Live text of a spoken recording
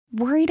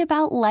Worried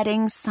about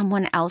letting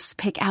someone else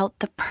pick out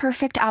the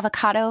perfect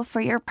avocado for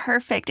your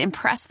perfect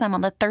impress them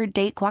on the third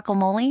date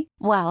guacamole?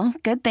 Well,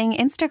 good thing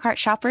Instacart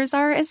shoppers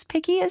are as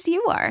picky as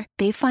you are.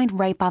 They find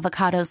ripe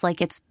avocados like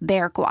it's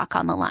their guac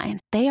on the line.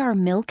 They are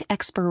milk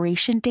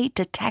expiration date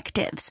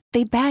detectives.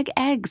 They bag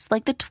eggs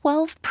like the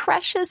 12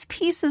 precious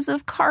pieces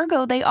of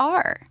cargo they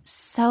are.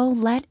 So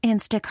let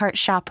Instacart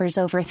shoppers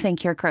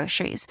overthink your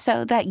groceries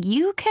so that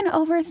you can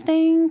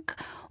overthink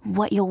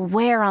what you'll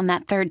wear on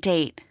that third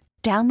date.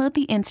 Download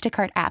the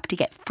Instacart app to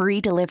get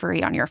free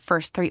delivery on your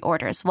first 3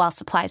 orders while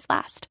supplies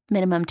last.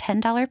 Minimum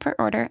 $10 per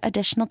order.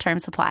 Additional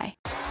terms apply.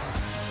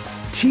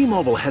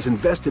 T-Mobile has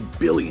invested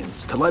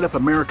billions to light up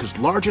America's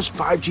largest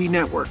 5G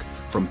network,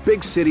 from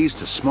big cities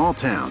to small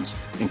towns,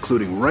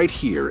 including right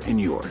here in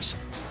yours.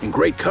 And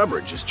great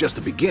coverage is just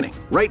the beginning.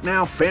 Right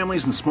now,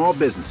 families and small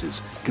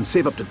businesses can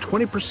save up to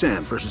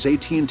 20% versus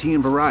AT&T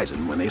and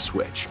Verizon when they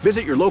switch.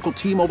 Visit your local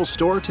T-Mobile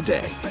store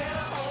today.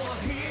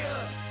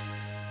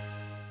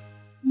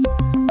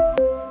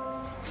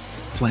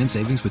 Plan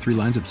savings with 3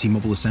 lines of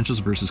T-Mobile Essentials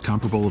versus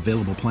comparable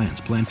available plans.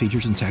 Plan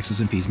features and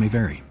taxes and fees may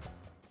vary.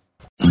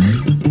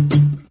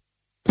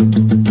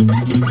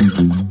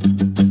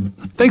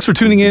 Thanks for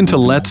tuning in to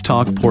Let's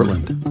Talk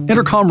Portland,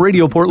 Entercom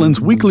Radio Portland's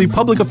weekly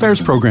public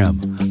affairs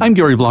program. I'm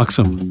Gary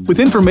Bloxam,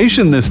 with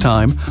information this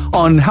time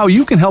on how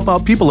you can help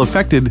out people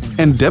affected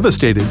and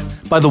devastated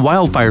by the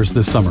wildfires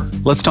this summer.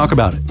 Let's talk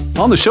about it.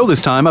 On the show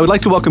this time, I would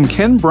like to welcome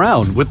Ken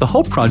Brown with the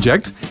Hope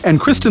Project and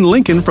Kristen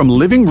Lincoln from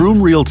Living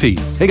Room Realty.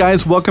 Hey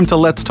guys, welcome to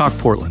Let's Talk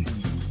Portland.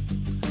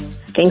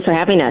 Thanks for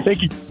having us.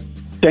 Thank you.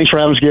 Thanks for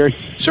having us, Gary.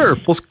 Sure.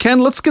 Well, Ken,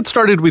 let's get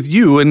started with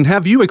you and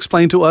have you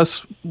explain to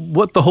us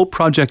what the Hope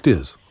Project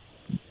is.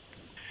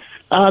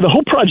 The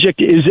Hope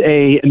Project is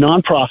a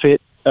nonprofit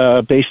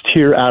based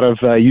here out of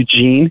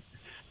Eugene.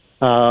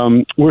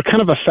 We're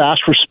kind of a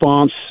fast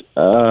response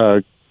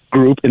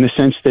group in the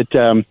sense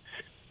that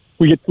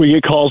we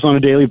get calls on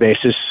a daily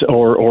basis,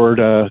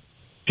 or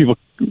people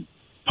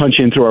punch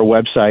in through our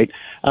website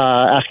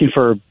asking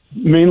for,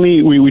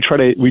 mainly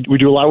we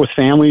do a lot with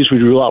families, we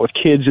do a lot with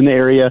kids in the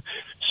area.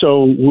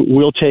 So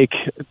we'll take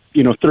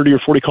 30 or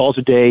 40 calls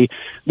a day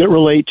that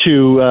relate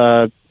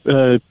to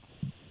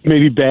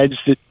maybe beds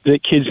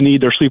that kids need.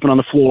 They're sleeping on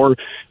the floor.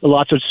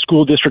 Lots of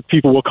school district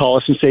people will call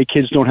us and say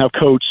kids don't have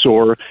coats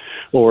or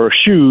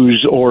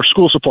shoes or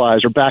school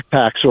supplies or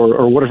backpacks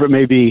or whatever it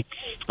may be.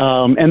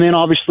 And then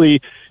obviously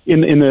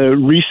in the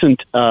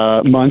recent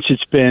months,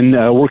 it's been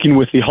working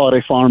with the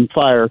Holiday Farm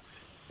fire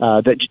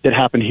that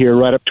happened here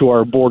right up to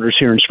our borders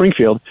here in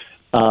Springfield.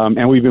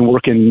 And we've been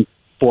working,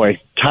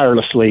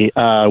 tirelessly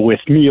with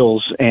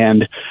meals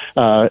and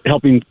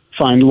helping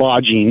find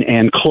lodging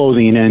and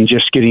clothing and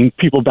just getting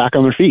people back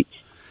on their feet.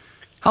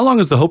 How long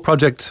has the Hope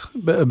Project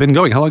been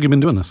going? How long have you been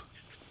doing this?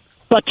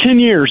 About 10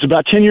 years.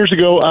 About 10 years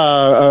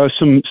ago,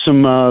 some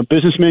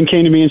businessmen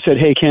came to me and said,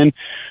 "Hey, Ken,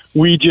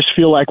 we just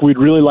feel like we'd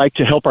really like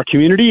to help our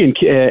community and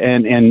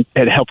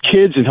help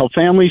kids and help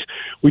families.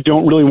 We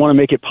don't really want to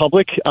make it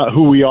public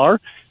who we are.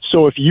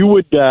 So if you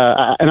would,"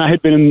 and I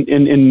had been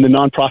in the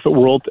nonprofit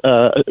world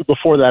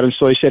before that, and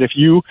so they said, "If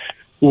you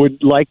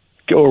would like,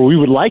 or we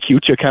would like you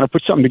to kind of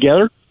put something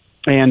together,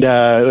 and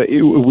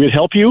we'd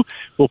help you.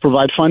 We'll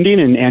provide funding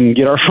and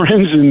get our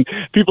friends and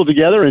people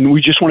together, and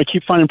we just want to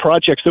keep finding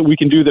projects that we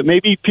can do that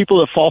maybe people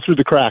that fall through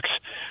the cracks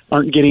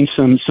aren't getting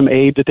some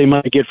aid that they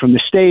might get from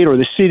the state or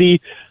the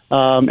city,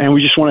 and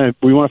we want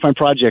to find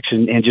projects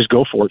and just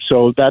go for it."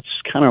 So that's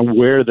kind of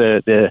where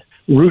the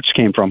roots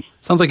came from.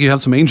 Sounds like you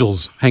have some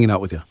angels hanging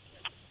out with you.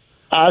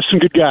 I have some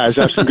good guys.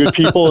 I have some good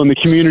people, and the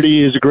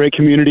community is a great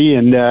community,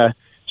 and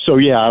so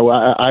yeah,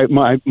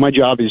 my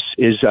job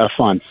is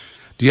fun.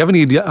 Do you have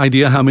any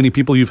idea how many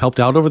people you've helped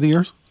out over the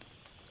years?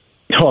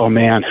 Oh,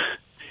 man.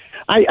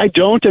 I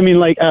don't. I mean,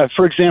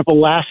 for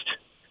example,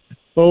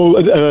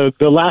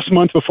 the last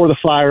month before the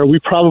fire, we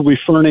probably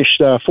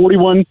furnished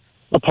 41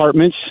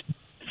 apartments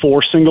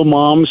for single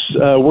moms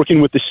working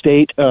with the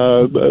state,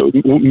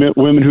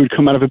 women who'd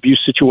come out of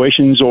abuse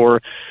situations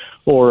or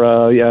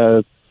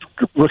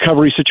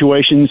recovery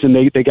situations, and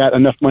they got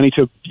enough money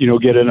to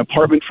get an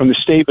apartment from the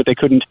state, but they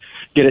couldn't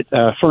get it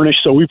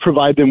furnished. So we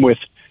provide them with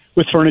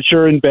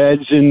furniture and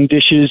beds and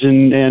dishes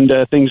and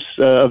things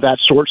of that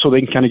sort, so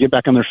they can kind of get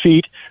back on their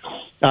feet.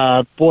 2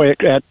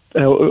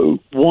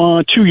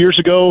 years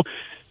ago,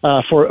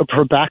 for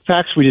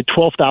backpacks, we did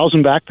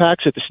 12,000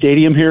 backpacks at the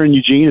stadium here in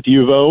Eugene at the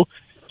U of O.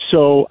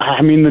 So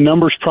I mean, the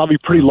number's probably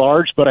pretty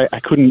large, but I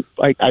couldn't.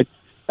 I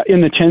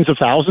in the tens of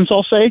thousands,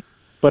 I'll say,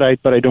 but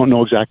I don't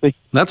know exactly.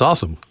 That's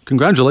awesome.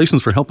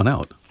 Congratulations for helping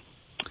out.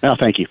 Oh,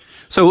 thank you.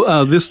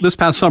 So this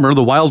past summer,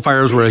 the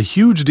wildfires were a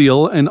huge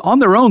deal, and on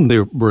their own, they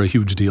were a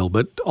huge deal.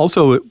 But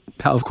also, it,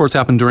 of course,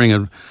 happened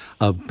during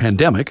a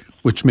pandemic,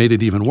 which made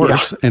it even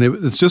worse. Yeah.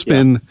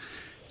 And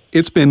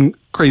it's been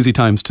crazy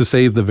times, to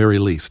say the very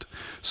least.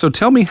 So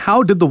tell me,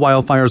 how did the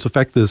wildfires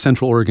affect the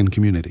Central Oregon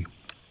community?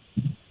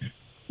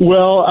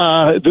 Well,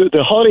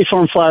 the Holiday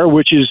Farm fire,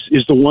 which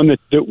is the one that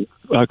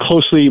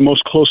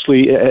most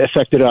closely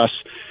affected us,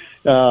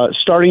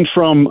 starting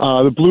from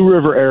the Blue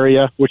River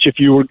area, which if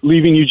you were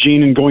leaving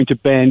Eugene and going to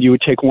Bend, you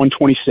would take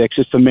 126.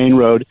 It's the main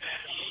road.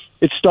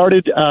 It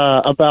started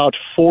about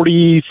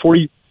 40,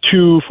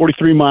 42,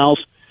 43 miles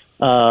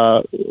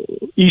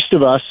east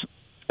of us,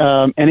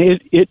 and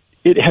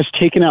it has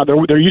taken out.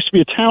 There used to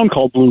be a town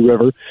called Blue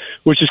River,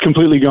 which is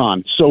completely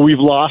gone. So we've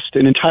lost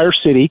an entire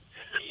city.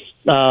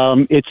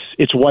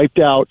 It's wiped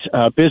out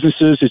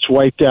businesses. It's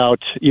wiped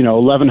out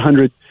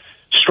 1,100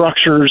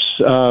 structures.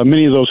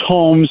 Many of those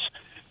homes.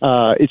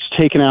 It's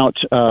taken out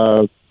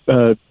all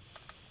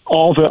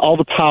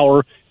the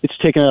power. It's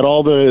taken out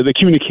all the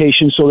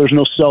communication. So there's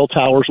no cell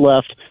towers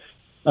left.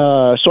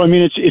 So I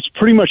mean, it's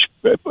pretty much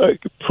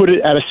put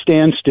it at a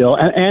standstill.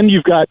 And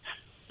you've got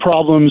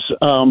problems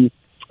when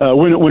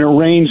it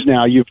rains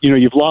now.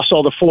 You've lost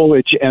all the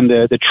foliage and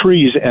the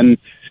trees, and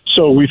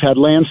so we've had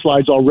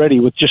landslides already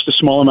with just a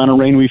small amount of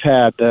rain we've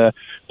had. The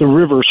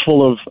river's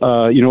full of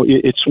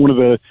it's one of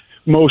the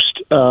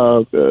most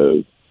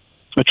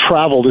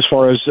traveled as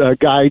far as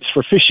guides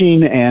for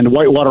fishing and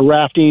whitewater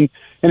rafting,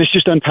 and it's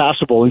just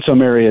unpassable in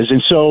some areas.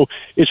 And so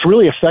it's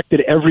really affected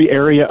every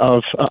area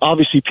of,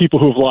 obviously, people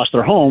who have lost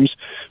their homes,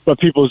 but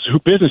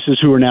businesses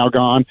who are now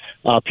gone,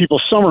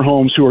 people's summer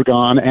homes who are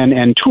gone,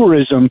 and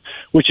tourism,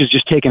 which has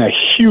just taken a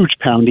huge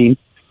pounding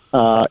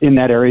in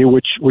that area,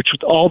 which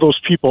all those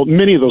people,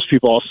 many of those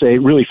people, I'll say,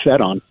 really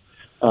fed on.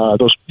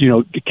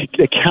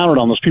 They counted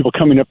on those people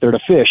coming up there to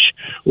fish,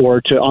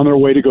 or on their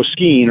way to go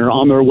skiing, or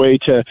on their way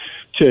to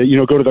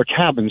go to their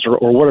cabins, or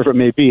whatever it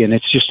may be. And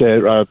it's just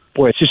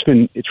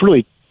it's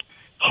really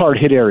hard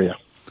hit area.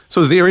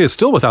 So is the area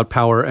still without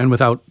power and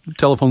without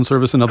telephone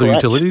service and other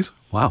utilities?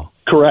 Wow.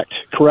 Correct.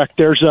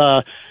 There's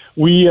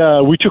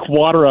we took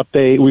water up.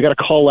 We got a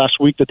call last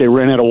week that they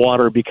ran out of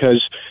water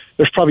because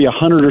there's probably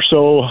 100 or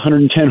so,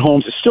 110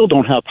 homes that still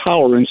don't have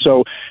power, and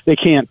so they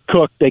can't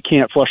cook, they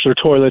can't flush their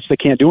toilets, they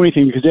can't do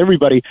anything because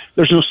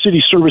there's no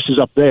city services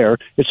up there.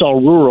 It's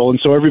all rural, and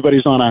so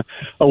everybody's on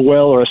a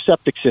well or a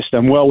septic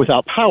system. Well,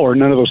 without power,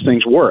 none of those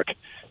things work.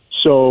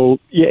 So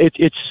yeah,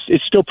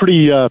 it's still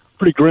pretty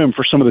grim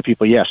for some of the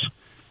people. Yes.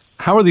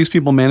 How are these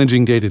people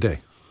managing day to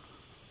day?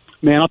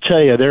 Man, I'll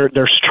tell you,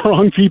 they're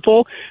strong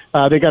people.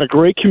 They got a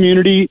great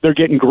community. They're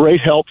getting great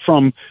help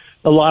from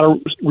a lot of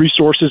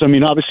resources. I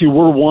mean, obviously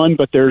we're one,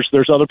 but there's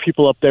other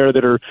people up there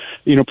that are,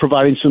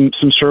 providing some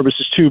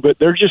services too, but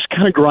they're just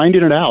kind of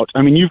grinding it out.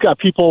 I mean, you've got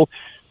people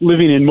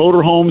living in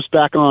motorhomes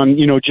back on,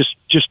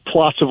 just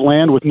plots of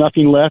land with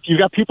nothing left. You've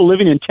got people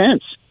living in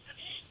tents.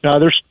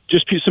 There's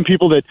just some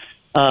people that,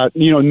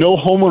 no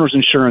homeowners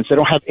insurance. They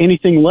don't have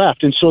anything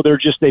left. And so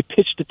they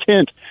pitched a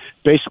tent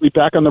basically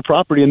back on their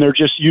property, and they're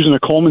just using a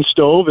Coleman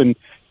stove and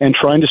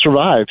trying to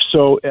survive.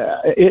 So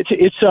they're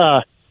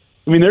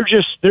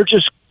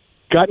just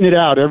gutting it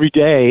out every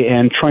day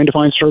and trying to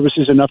find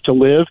services enough to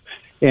live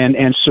and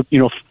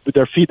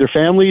feed their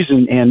families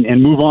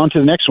and move on to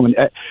the next one.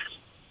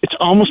 It's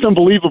almost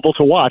unbelievable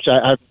to watch.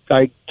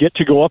 I get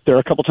to go up there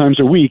a couple times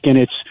a week, and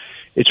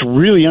it's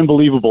really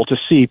unbelievable to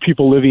see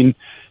people living,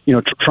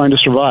 trying to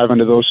survive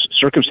under those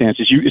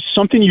circumstances. It's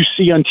something you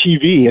see on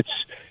TV.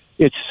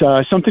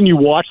 It's something you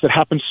watch that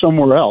happens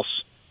somewhere else.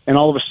 And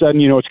all of a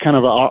sudden, it's kind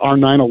of our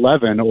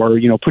 9/11, or,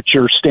 put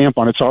your stamp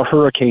on it. It's our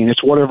hurricane.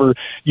 It's whatever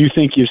you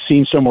think you've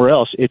seen somewhere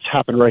else. It's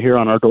happened right here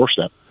on our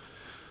doorstep.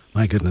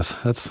 My goodness,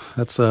 that's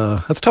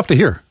tough to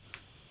hear.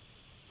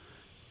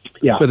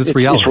 Yeah, but it's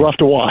reality. It's rough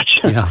to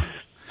watch. Yeah.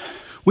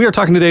 We are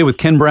talking today with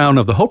Ken Brown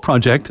of the Hope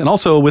Project, and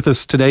also with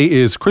us today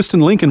is Kristen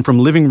Lincoln from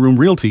Living Room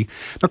Realty.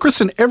 Now,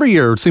 Kristen, every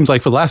year, it seems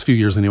like for the last few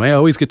years anyway, I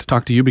always get to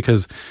talk to you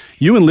because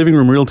you and Living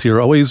Room Realty are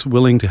always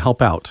willing to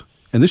help out.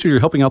 And this year, you're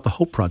helping out the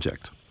Hope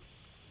Project.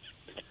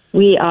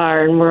 We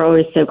are, and we're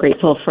always so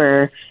grateful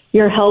for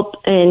your help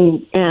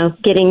in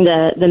getting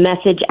the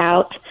message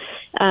out.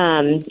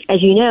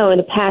 As you know, in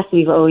the past,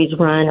 we've always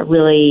run a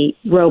really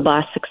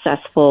robust,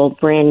 successful,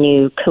 brand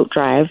new coat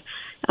drive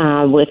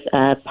with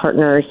a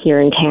partner here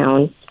in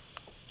town.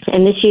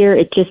 And this year,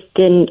 it just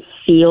didn't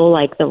feel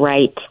like the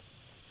right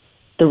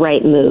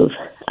move.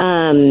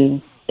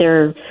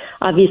 There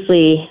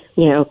obviously,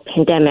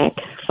 pandemic,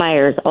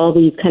 fires, all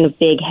these kind of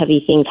big,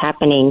 heavy things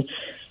happening,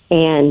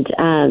 and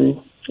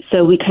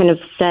so we kind of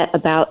set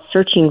about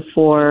searching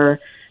for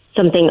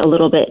something a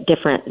little bit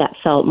different that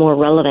felt more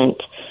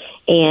relevant.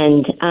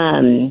 And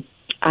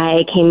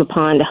I came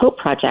upon the Hope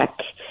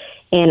Project,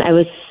 and I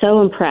was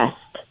so impressed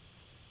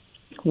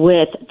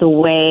with the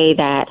way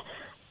that,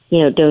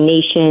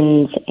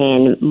 donations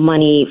and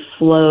money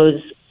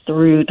flows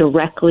through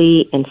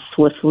directly and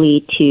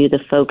swiftly to the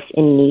folks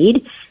in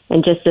need,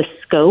 and just the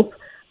scope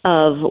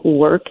of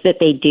work that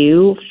they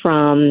do,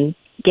 from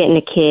getting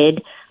a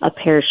kid a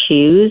pair of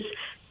shoes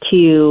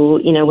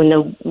to, when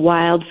the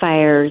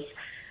wildfires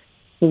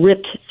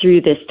ripped through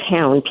this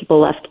town, people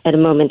left at a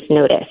moment's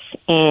notice.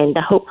 And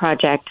the Hope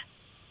Project,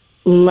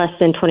 in less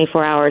than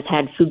 24 hours,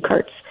 had food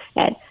carts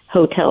at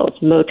hotels,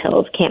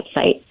 motels,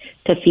 campsites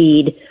to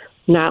feed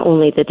not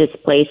only the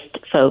displaced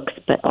folks,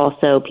 but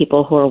also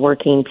people who are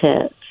working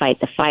to fight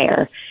the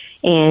for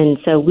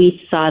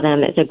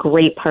them as a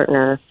great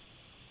partner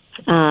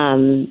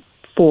for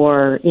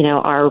for,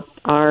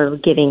 our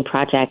giving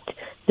project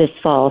this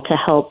fall to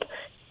help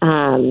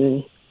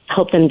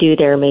them do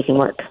their amazing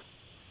work.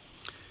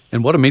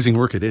 And what amazing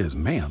work it is,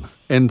 man.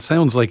 And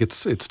sounds like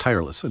it's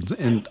tireless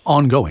and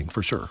ongoing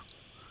for sure.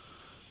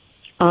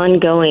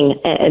 Ongoing.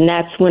 And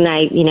that's when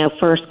I,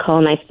 first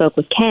called and I spoke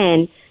with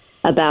Ken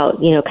about,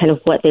 kind of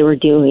what they were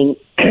doing,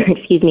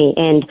 excuse me,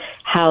 and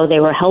how they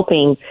were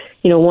helping.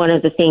 One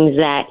of the things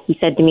that he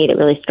said to me that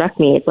really struck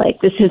me is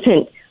like, this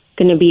isn't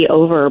going to be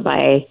over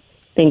by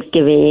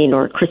Thanksgiving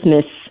or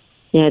Christmas.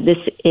 This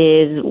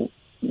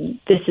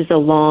is a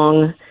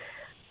long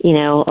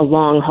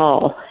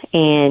haul,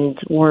 and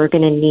we're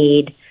going to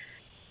need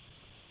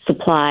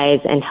supplies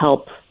and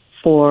help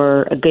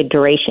for a good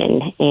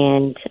duration.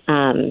 And,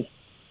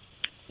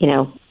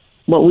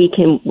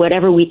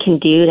 whatever we can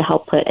do to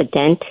help put a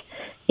dent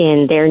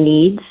in their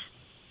needs,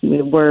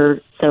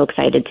 we're so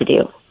excited to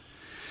do.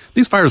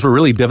 These fires were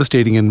really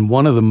devastating in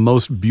one of the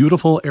most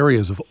beautiful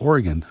areas of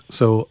Oregon.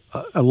 So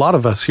a lot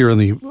of us here in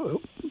the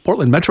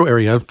Portland metro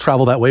area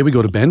travel that way. We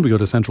go to Bend, we go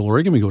to Central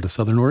Oregon, we go to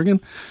Southern Oregon.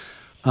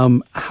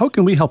 How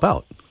can we help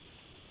out?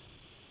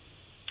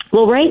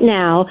 Well, right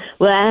now,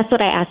 that's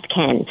what I asked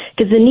Ken,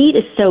 because the need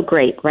is so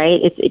great, right?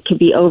 It could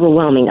be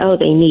overwhelming.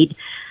 They need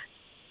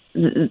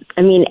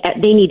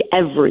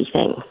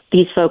everything.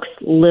 These folks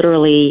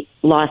literally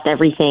lost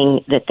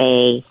everything that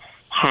they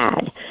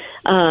had.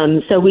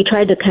 So we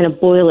tried to kind of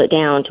boil it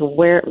down to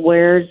where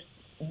are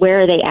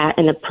they at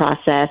in the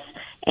process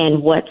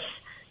and what's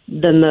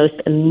the most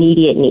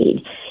immediate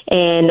need.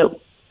 And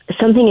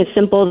something as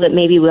simple that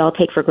maybe we all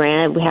take for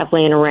granted we have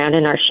laying around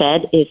in our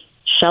shed is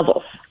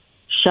shovels.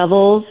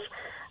 Shovels,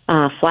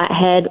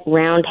 flathead,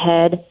 round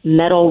head,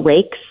 metal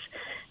rakes,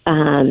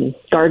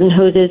 garden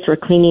hoses for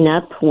cleaning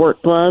up,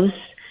 work gloves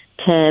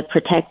to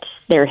protect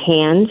their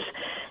hands.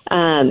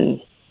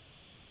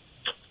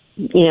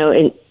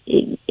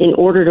 In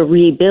order to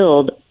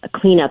rebuild, a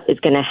cleanup is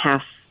going to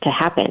have to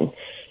happen.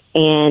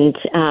 And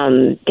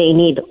they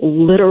need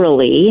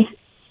literally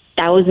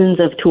thousands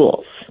of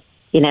tools.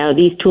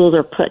 These tools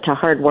are put to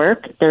hard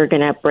work. They're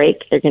going to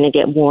break. They're going to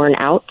get worn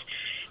out.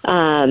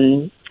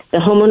 The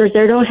homeowners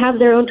there don't have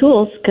their own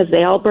tools because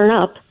they all burn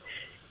up.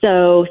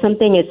 So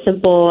something as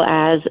simple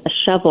as a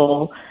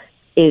shovel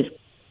is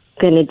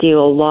going to do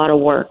a lot of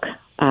work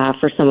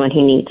for someone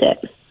who needs it.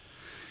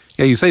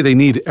 Yeah, you say they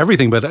need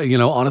everything, but,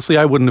 honestly,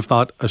 I wouldn't have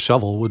thought a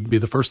shovel would be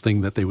the first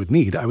thing that they would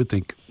need. I would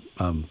think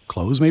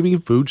clothes, maybe,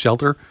 food,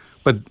 shelter.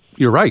 But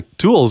you're right.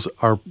 Tools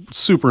are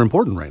super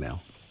important right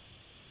now.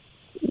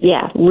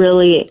 Yeah,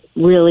 really,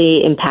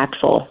 really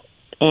impactful.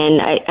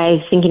 And I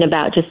was thinking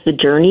about just the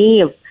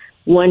journey of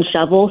one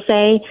shovel,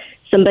 say.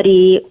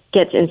 Somebody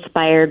gets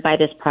inspired by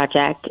this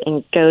project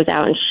and goes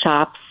out and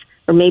shops,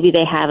 or maybe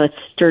they have a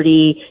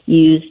sturdy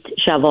used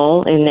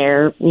shovel in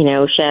their,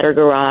 shed or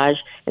garage,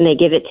 and they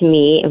give it to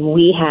me, and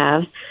we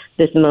have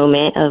this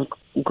moment of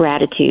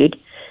gratitude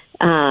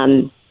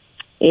in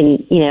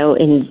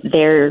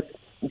their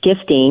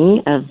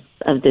gifting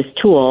of this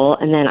tool,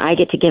 and then I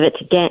get to give it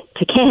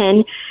to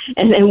Ken,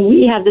 and then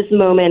we have this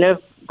moment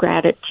of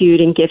gratitude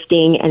and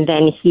gifting, and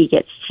then he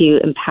gets to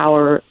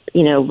empower,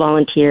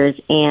 volunteers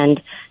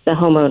and the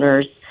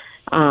homeowners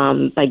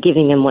by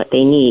giving them what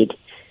they need.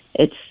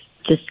 It's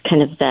just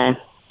kind of the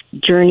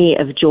journey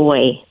of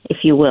joy,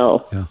 if you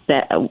will,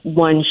 that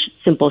one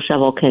simple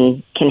shovel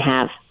can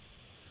have.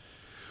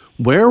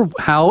 Where,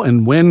 how,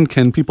 and when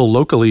can people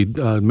locally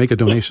make a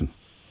donation?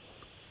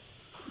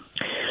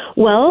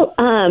 Well,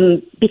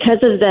 because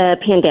of the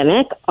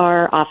pandemic,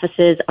 our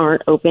offices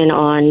aren't open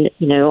on,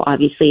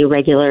 obviously a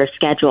regular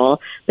schedule,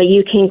 but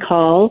you can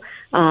call,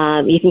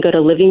 you can go to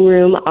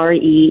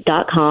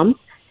livingroomre.com,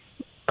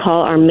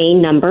 call our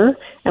main number,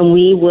 and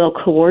we will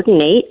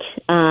coordinate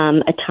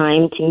a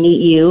time to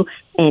meet you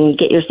and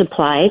get your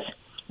supplies.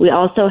 We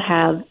also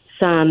have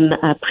some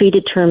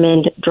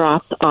predetermined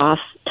drop-off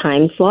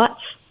time slots,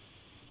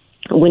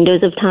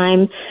 windows of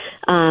time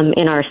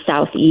in our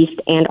southeast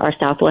and our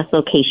southwest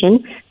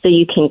location. So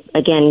you can,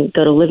 again,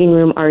 go to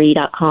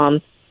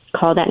livingroomre.com,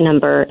 call that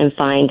number, and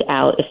find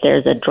out if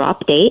there's a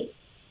drop date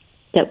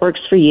that works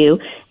for you.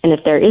 And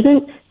if there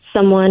isn't,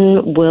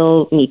 someone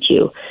will meet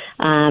you.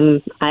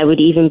 I would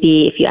even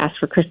be, if you ask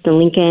for Kristen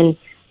Lincoln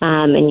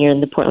and you're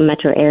in the Portland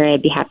metro area,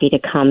 I'd be happy to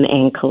come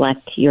and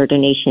collect your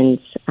donations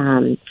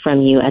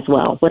from you as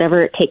well.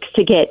 Whatever it takes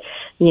to get,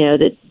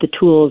 the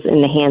tools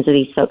in the hands of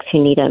these folks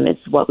who need them is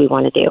what we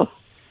want to do.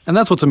 And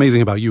that's what's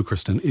amazing about you,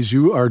 Kristen, is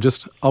you are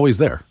just always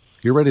there.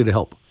 You're ready to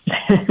help.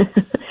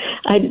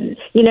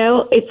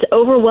 It's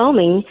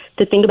overwhelming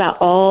to think about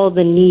all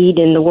the need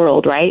in the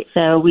world, right?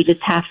 So we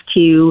just have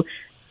to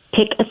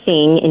pick a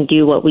thing and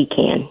do what we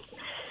can.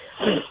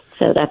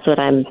 So that's what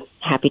I'm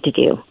happy to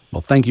do.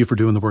 Well, thank you for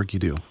doing the work you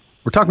do.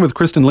 We're talking with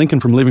Kristen Lincoln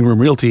from Living Room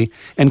Realty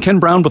and Ken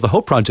Brown with the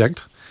Hope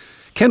Project.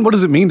 Ken, what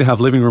does it mean to have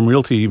Living Room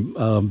Realty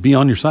be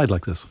on your side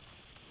like this?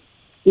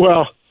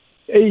 Well,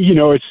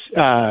 it's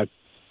a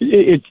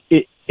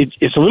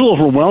little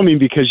overwhelming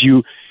because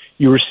you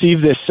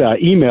receive this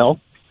email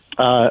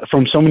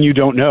from someone you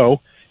don't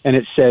know, and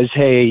it says,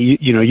 hey,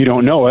 you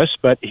don't know us,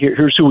 but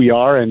here's who we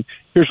are, and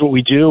here's what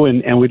we do,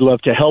 and we'd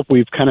love to help.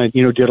 We've kind of,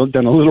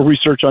 done a little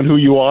research on who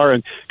you are,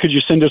 and could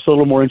you send us a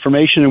little more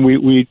information? And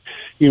we'd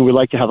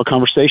like to have a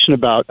conversation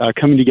about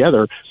coming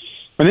together.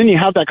 And then you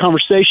have that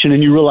conversation,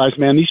 and you realize,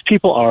 man, these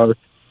people are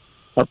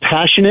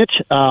passionate.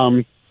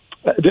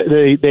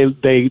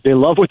 They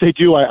love what they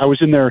do. I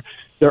was in their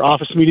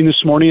office meeting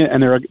this morning,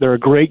 and they're a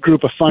great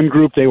group, a fun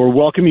group. They were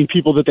welcoming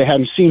people that they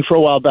hadn't seen for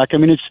a while back. I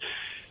mean, it's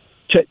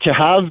to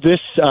have this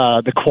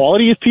the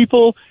quality of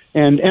people,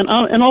 and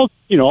I'll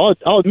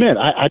admit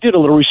I did a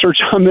little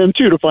research on them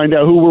too to find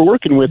out who we're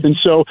working with, and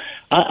so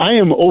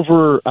I'm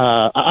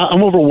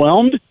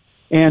overwhelmed,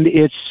 and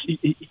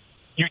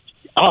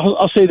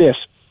I'll say this: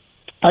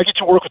 I get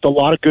to work with a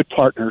lot of good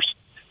partners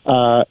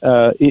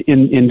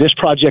in this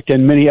project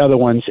and many other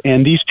ones,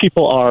 and these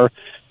people are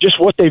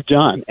just what they've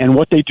done and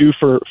what they do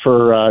for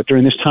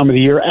during this time of the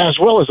year as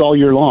well as all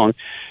year long.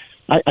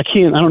 I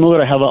don't know that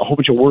I have a whole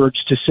bunch of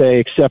words to say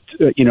except,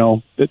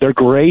 that they're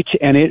great,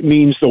 and it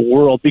means the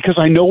world, because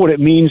I know what it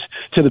means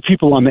to the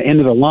people on the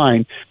end of the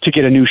line to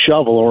get a new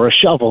shovel or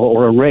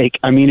a rake.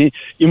 I mean,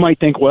 you might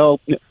think,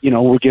 well,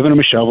 we're giving them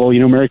a shovel,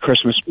 Merry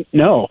Christmas.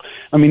 No.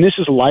 I mean, this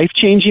is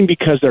life-changing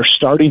because they're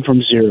starting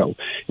from zero,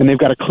 and they've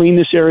got to clean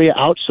this area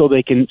out so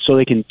they can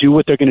do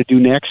what they're going to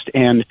do next,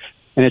 and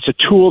it's a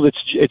tool it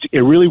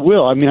really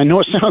will. I mean, I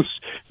know it sounds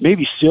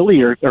maybe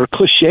silly or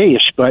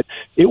cliche-ish, but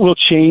it will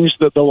change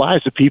the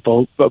lives of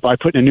people by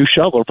putting a new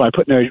shovel or by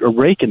putting a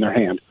rake in their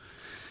hand.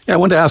 Yeah, I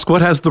wanted to ask,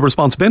 what has the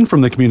response been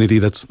from the community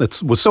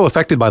that was so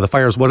affected by the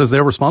fires? What has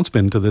their response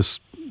been to this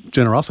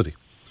generosity?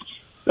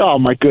 Oh,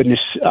 my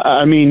goodness.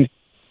 I mean,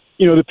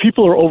 the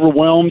people are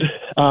overwhelmed.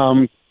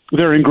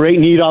 They're in great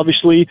need,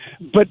 obviously,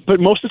 but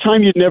most of the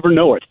time you'd never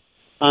know it.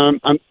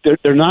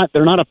 They're not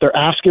up there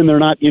asking. They're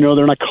not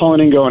calling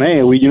and going,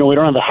 hey, we don't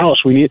have a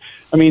house. We need.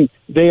 I mean,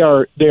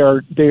 they're.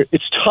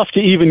 It's tough to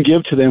even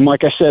give to them.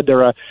 Like I said,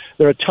 they're a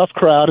tough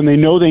crowd, and they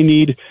know they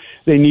need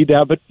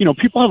that. But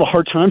people have a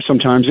hard time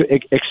sometimes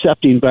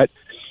accepting. But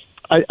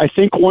I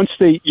think once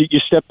you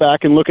step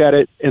back and look at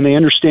it, and they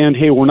understand,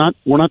 hey, we're not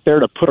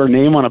there to put our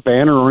name on a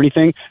banner or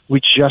anything.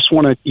 We just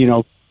want to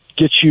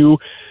get you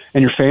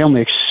and your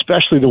family,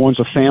 especially the ones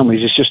with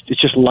families. It's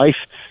just life.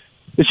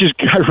 It's just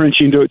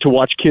gut-wrenching to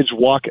watch kids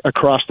walk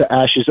across the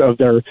ashes of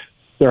their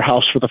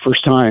house for the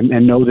first time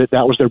and know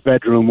that was their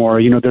bedroom,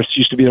 or there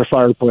used to be their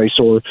fireplace,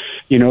 or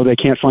they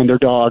can't find their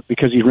dog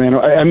because he ran.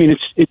 I mean,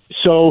 it's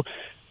so,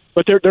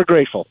 but they're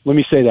grateful. Let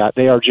me say that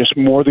they are just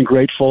more than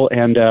grateful,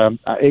 and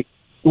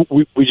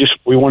we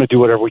want to do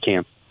whatever we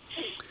can.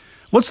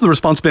 What's the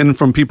response been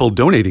from people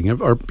donating?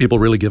 Are people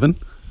really giving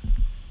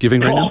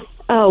right now?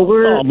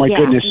 Oh, my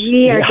goodness,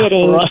 we are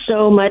getting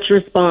so much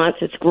response.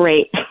 It's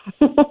great.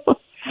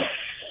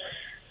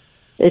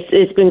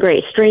 It's been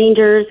great.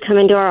 Strangers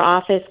coming to our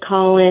office,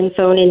 calling,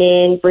 phoning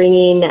in,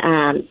 bringing.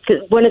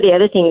 Because one of the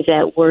other things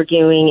that we're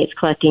doing is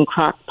collecting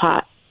crock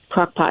pots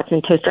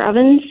and toaster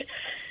ovens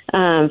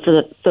for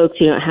the folks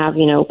who don't have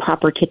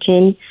proper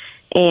kitchen,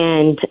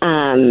 and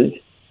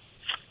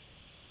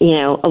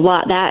a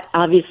lot that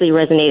obviously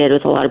resonated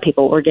with a lot of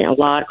people. We're getting a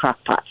lot of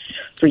crock pots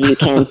for you,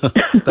 Ken.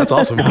 That's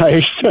awesome.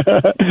 Nice.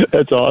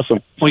 That's awesome.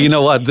 Well, you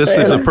know what? This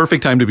is a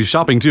perfect time to be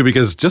shopping, too,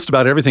 because just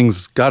about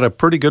everything's got a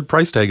pretty good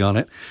price tag on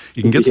it.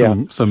 You can get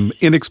some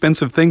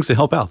inexpensive things to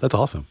help out. That's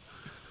awesome.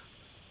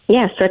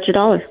 Yeah, stretch a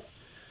dollar.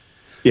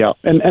 Yeah,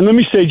 and let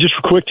me say just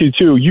quick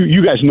too,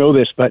 you guys know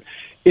this, but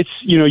it's,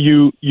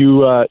 you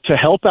to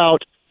help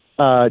out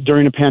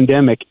during a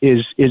pandemic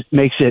is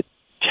makes it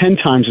 10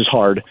 times as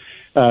hard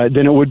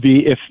than it would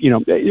be if,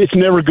 it's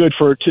never good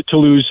to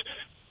lose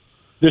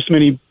this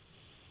many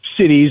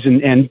cities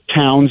and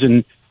towns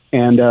and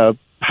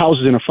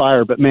houses in a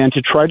fire. But man,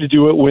 to try to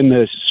do it when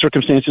the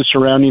circumstances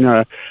surrounding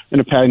in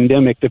a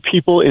pandemic, the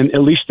people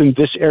at least in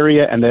this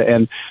area and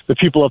the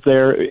people up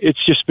there,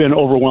 it's just been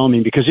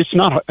overwhelming because it's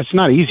not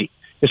easy.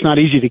 It's not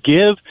easy to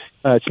give.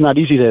 It's not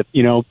easy to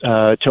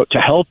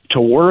help, to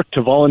work,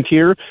 to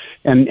volunteer,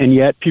 and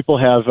yet people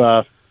have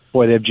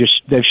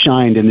they've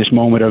shined in this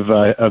moment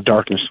of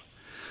darkness.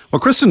 Well,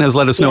 Kristen has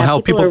let us know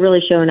how people are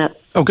really showing up.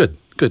 Oh, good.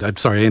 I'm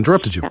sorry, I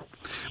interrupted you.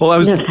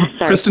 Well,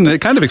 Kristen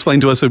definitely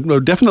explained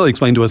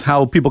to us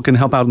how people can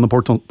help out in the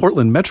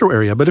Portland metro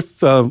area. But if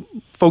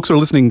folks are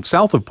listening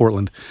south of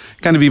Portland,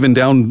 kind of even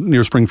down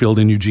near Springfield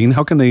and Eugene,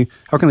 how can they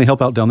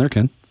help out down there,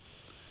 Ken?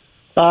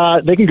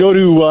 They can go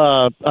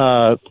to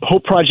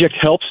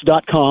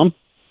hopeprojecthelps.com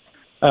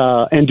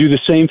and do the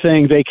same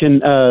thing. They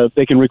can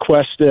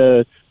request.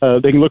 They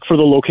can look for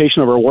the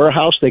location of our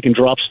warehouse. They can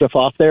drop stuff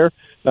off there.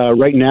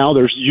 Right now,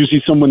 there's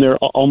usually someone there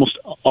almost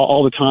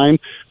all the time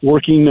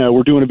working.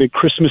 We're doing a big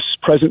Christmas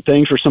present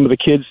thing for some of the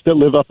kids that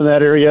live up in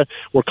that area.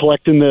 We're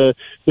collecting the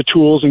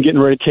tools and getting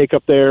ready to take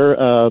up there.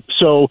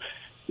 So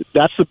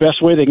that's the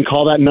best way. They can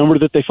call that number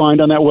that they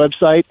find on that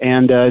website,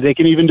 and they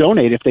can even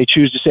donate if they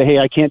choose to say, hey,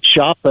 I can't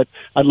shop, but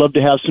I'd love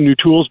to have some new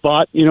tools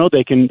bought.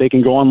 They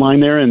can go online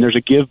there, and there's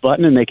a give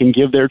button, and they can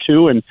give there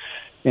too and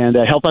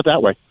help out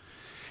that way.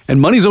 And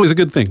money's always a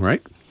good thing,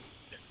 right?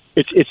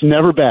 It's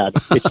never bad.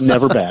 It's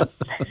never bad.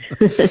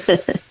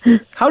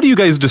 How do you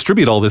guys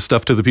distribute all this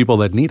stuff to the people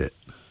that need it?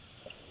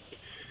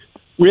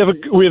 We have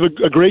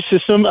a great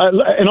system,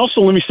 and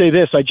also let me say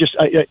this.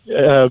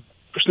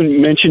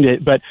 Kristen mentioned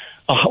it, but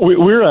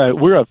we're a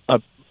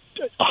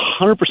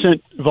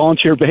 100%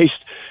 volunteer based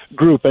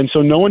group, and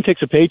so no one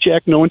takes a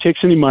paycheck, no one takes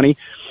any money,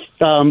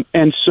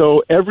 and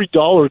so every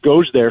dollar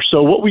goes there.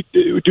 So what we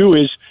do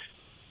is,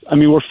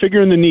 we're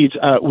figuring the needs.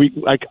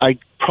 I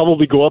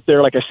probably go up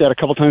there, like I said, a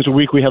couple times a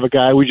week. We have a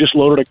guy. We just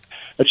loaded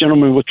a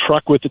gentleman with a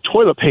truck with the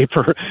toilet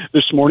paper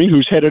this morning,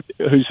 who's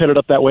headed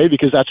up that way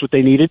because that's what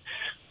they needed.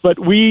 But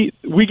we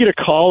get a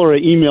call or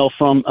an email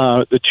from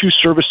the 2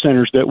 service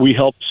centers that we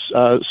help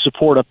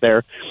support up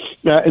there,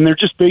 and they're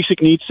just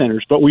basic needs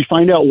centers. But we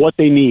find out what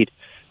they need,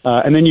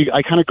 and then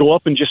I kind of go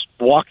up and just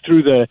walk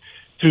through the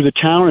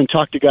town and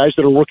talk to guys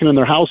that are working on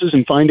their houses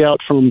and find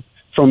out from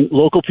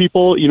local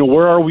people,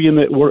 where are we in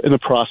the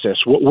process?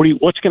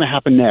 What's going to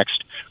happen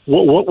next?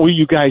 What will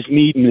you guys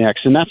need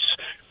next? And that's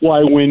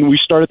why when we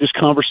started this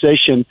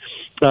conversation,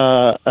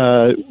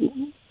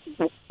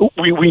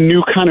 we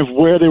knew kind of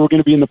where they were going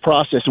to be in the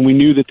process, and we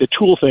knew that the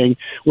tool thing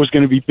was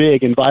going to be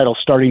big and vital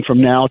starting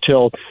from now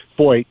till,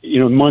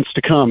 months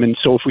to come. And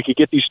so if we could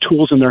get these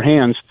tools in their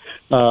hands,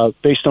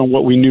 based on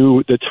what we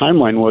knew the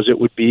timeline was, it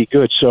would be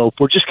good. So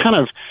we're just kind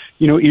of,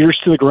 ears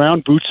to the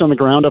ground, boots on the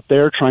ground up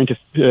there, trying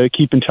to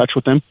keep in touch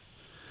with them.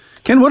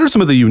 Ken, what are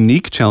some of the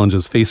unique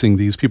challenges facing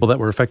these people that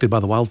were affected by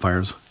the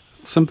wildfires?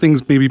 Some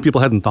things maybe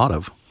people hadn't thought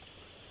of.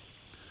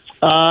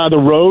 The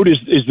road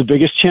is the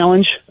biggest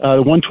challenge.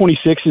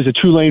 126 is a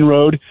 2-lane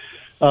road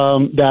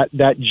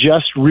that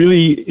just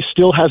really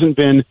still hasn't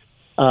been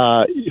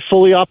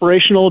fully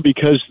operational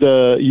because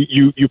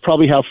you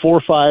probably have 4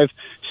 or 5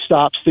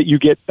 stops that you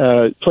get,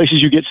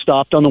 places you get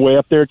stopped on the way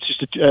up there. It's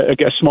just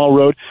a small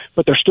road,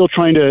 but they're still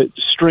trying to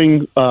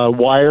string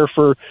wire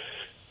for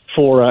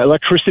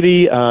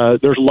electricity.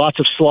 There's lots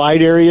of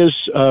slide areas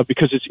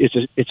because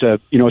it's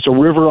a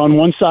river on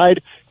one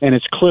side and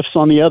it's cliffs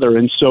on the other.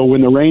 And so when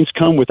the rains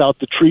come without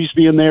the trees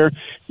being there,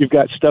 you've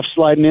got stuff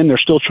sliding in. They're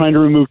still trying to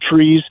remove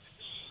trees.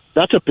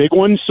 That's a big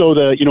one. So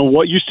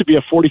what used to be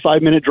a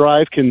 45-minute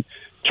drive can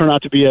turn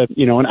out to be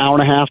an hour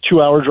and a half,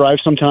 2-hour drive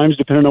sometimes,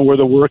 depending on where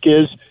the work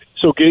is.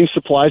 So getting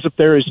supplies up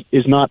there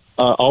is not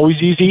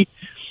always easy.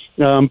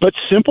 But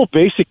simple,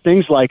 basic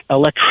things like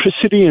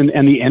electricity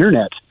and the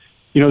internet.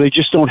 They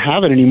just don't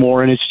have it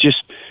anymore, and it's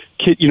just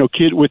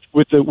kid with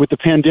the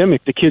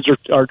pandemic. The kids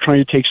are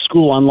trying to take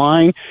school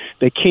online.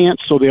 They can't,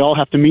 so they all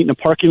have to meet in a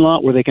parking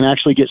lot where they can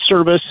actually get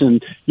service.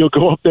 And you'll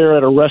go up there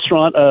at a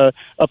restaurant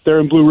up there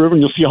in Blue River,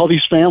 and you'll see all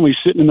these families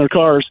sitting in their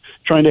cars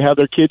trying to have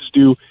their kids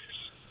do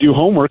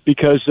homework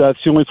because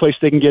it's the only place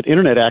they can get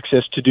internet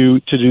access to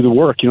do the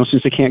work.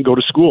 Since they can't go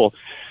to school.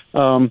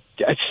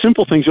 It's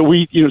simple things that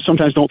we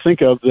sometimes don't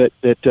think of that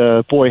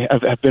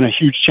have been a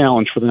huge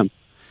challenge for them.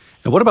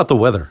 And what about the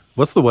weather?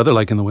 What's the weather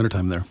like in the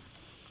wintertime there?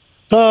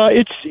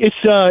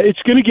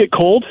 It's going to get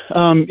cold.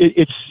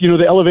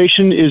 The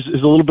elevation is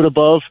a little bit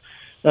above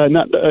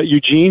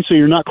Eugene, so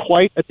you're not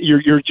quite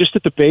you're just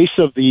at the base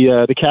of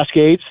the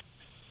Cascades.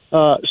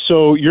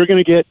 So you're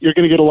going to get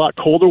a lot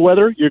colder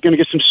weather. You're going to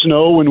get some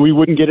snow when we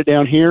wouldn't get it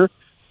down here.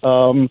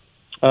 And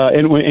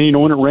when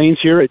it rains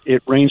here,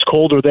 it rains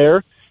colder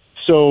there.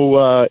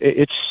 So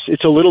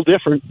it's a little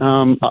different.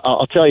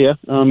 I'll tell you,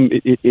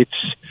 it's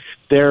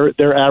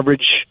their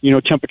average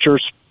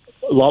temperature's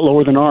a lot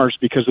lower than ours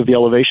because of the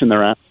elevation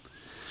they're at.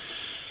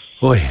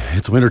 Boy,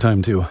 it's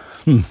wintertime too.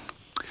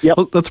 Yep.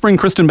 Well, let's bring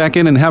Kristen back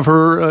in and have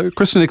her,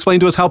 Kristen, explain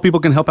to us how people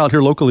can help out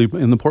here locally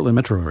in the Portland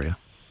metro area.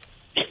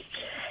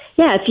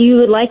 Yeah, if you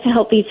would like to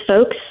help these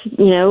folks,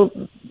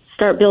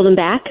 start building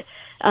back,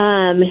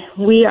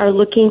 we are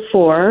looking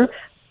for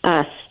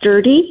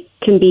sturdy,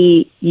 can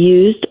be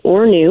used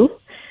or new,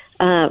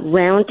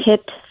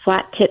 round-tipped,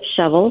 flat-tipped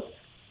shovels,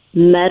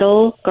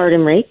 metal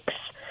garden rakes,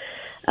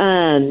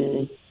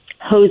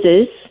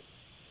 hoses.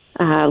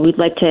 We'd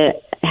like to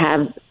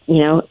have,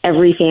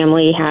 every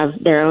family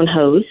have their own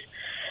hose.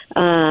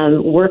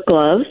 Work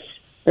gloves.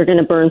 They're going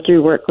to burn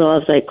through work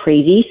gloves like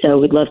crazy, so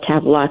we'd love to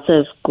have lots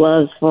of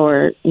gloves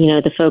for,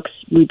 the folks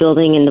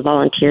rebuilding and the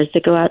volunteers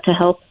that go out to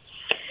help.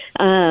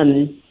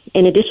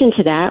 In addition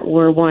to that,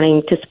 we're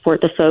wanting to support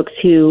the folks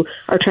who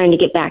are trying to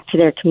get back to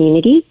their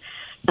community.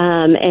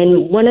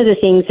 And one of the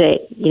things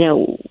that,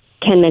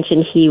 Ken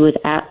mentioned, he was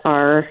at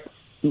our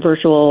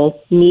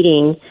virtual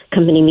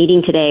company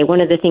meeting today.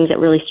 One of the things that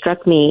really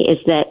struck me is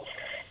that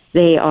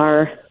they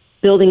are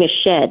building a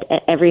shed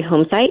at every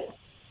home site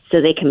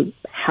so they can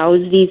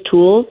house these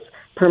tools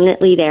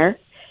permanently there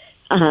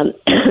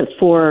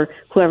for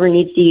whoever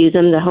needs to use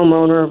them, the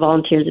homeowner or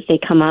volunteers if they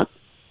come up.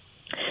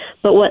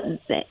 But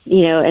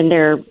and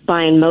they're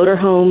buying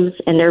motorhomes,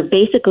 and they're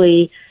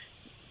basically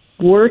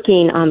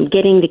working on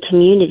getting the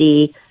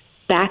community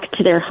back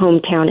to their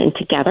hometown and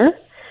together,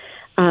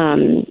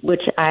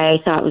 which I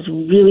thought was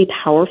really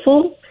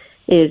powerful.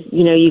 Is,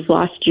 you've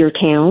lost your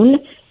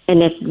town,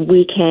 and if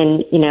we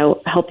can,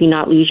 help you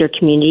not lose your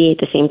community at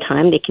the same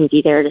time, they can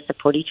be there to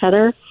support each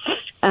other.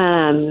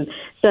 So,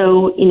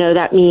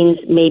 that means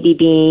maybe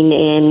being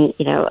in,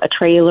 a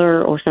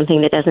trailer or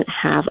something that doesn't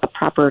have a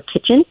proper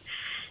kitchen.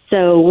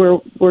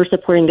 So we're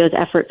supporting those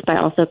efforts by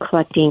also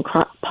collecting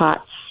crock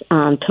pots,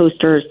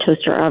 toasters,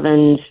 toaster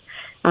ovens.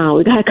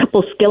 We've got a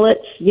couple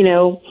skillets,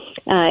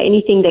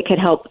 anything that could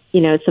help,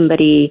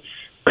 somebody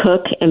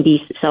cook and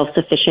be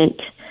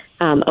self-sufficient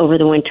over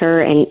the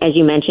winter. And as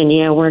you mentioned,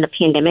 we're in a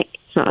pandemic.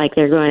 It's not like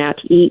they're going out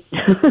to eat.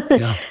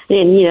 Yeah.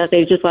 And,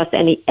 they've just lost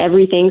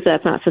everything, so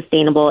that's not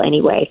sustainable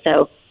anyway.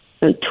 So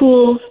some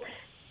tools,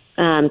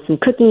 some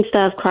cooking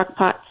stuff, crock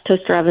pots,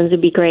 toaster ovens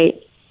would be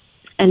great.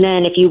 And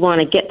then if you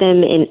want to get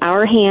them in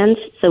our hands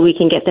so we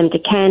can get them to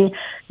Ken,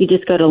 you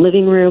just go to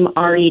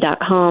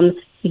livingroomre.com.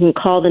 You can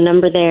call the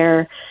number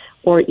there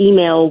or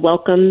email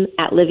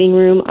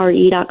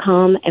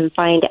welcome@livingroomre.com and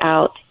find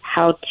out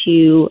how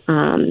to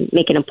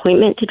make an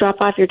appointment to drop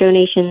off your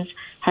donations,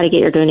 how to get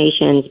your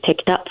donations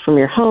picked up from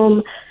your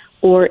home,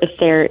 or if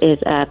there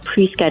is a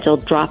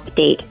pre-scheduled drop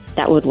date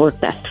that would work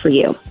best for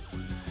you.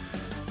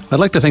 I'd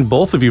like to thank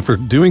both of you for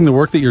doing the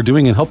work that you're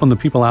doing and helping the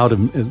people out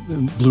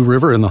in Blue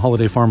River in the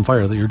Holiday Farm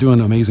Fire. That you're doing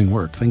amazing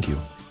work. Thank you.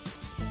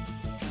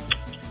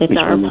 It's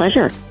our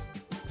pleasure.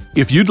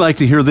 If you'd like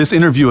to hear this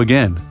interview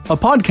again, a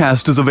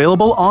podcast is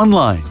available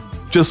online.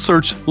 Just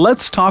search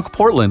Let's Talk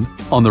Portland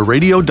on the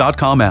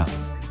radio.com app.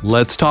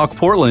 Let's Talk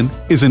Portland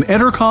is an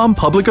Entercom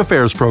public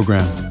affairs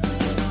program.